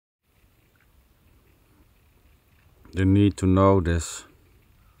The need to know this,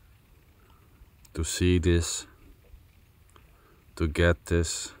 to see this, to get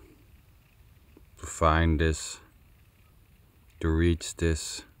this, to find this, to reach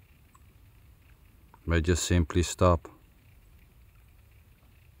this, may just simply stop.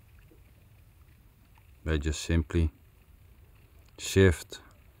 May just simply shift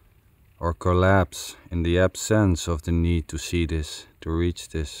or collapse in the absence of the need to see this, to reach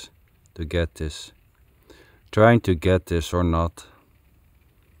this, to get this. Trying to get this or not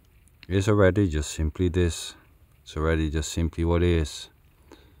is already just simply this. It's already just simply what is,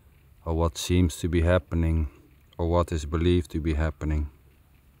 or what seems to be happening, or what is believed to be happening.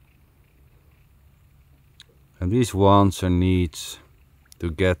 And these wants and needs to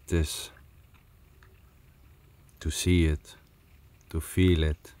get this, to see it, to feel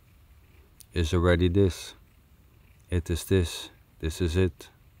it, is already this. It is this. This is it.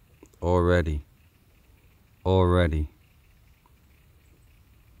 Already. Already.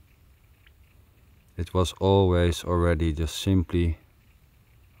 It was always already just simply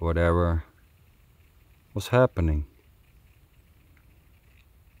whatever was happening,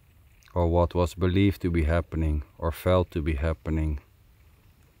 or what was believed to be happening, or felt to be happening,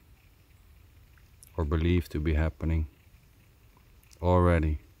 or believed to be happening.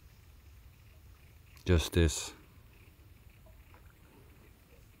 Already. Just this.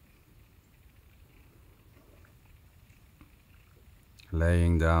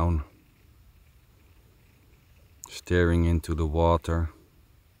 Laying down, staring into the water,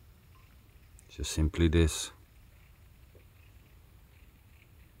 just simply this.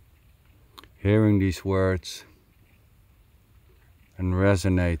 Hearing these words and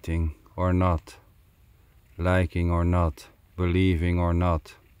resonating or not, liking or not, believing or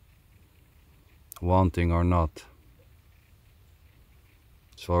not, wanting or not.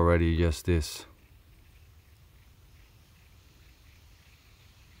 It's already just this.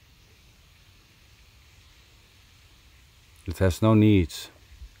 It has no needs.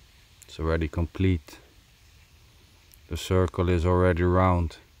 It's already complete. The circle is already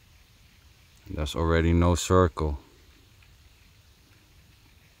round. There's already no circle.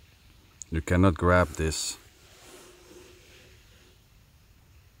 You cannot grab this.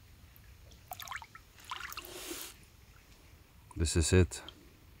 This is it.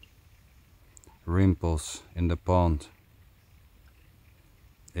 Rimples in the pond.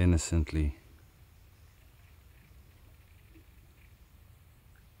 Innocently.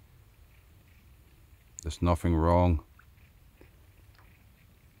 There's nothing wrong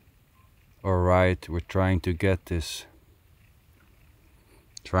or right with trying to get this.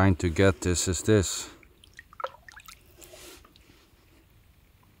 Trying to get this is this.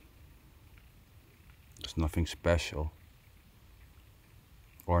 There's nothing special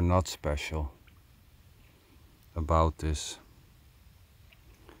or not special about this.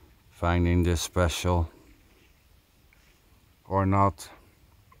 Finding this special or not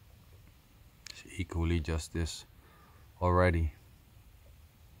is equally just this already.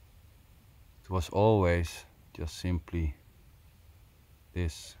 It was always just simply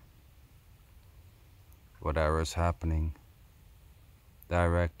this. Whatever is happening,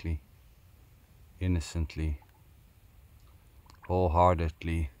 directly, innocently,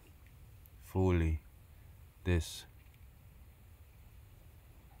 wholeheartedly, fully, this.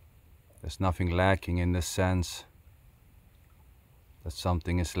 There's nothing lacking in the sense that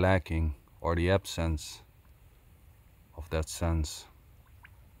something is lacking, or the absence of that sense.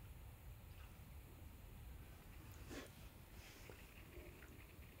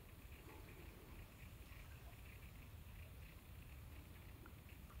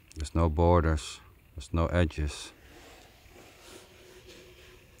 There's no borders, there's no edges.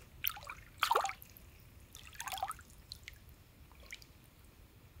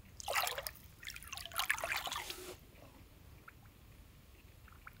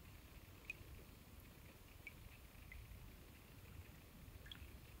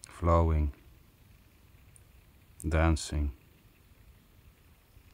 Flowing, dancing.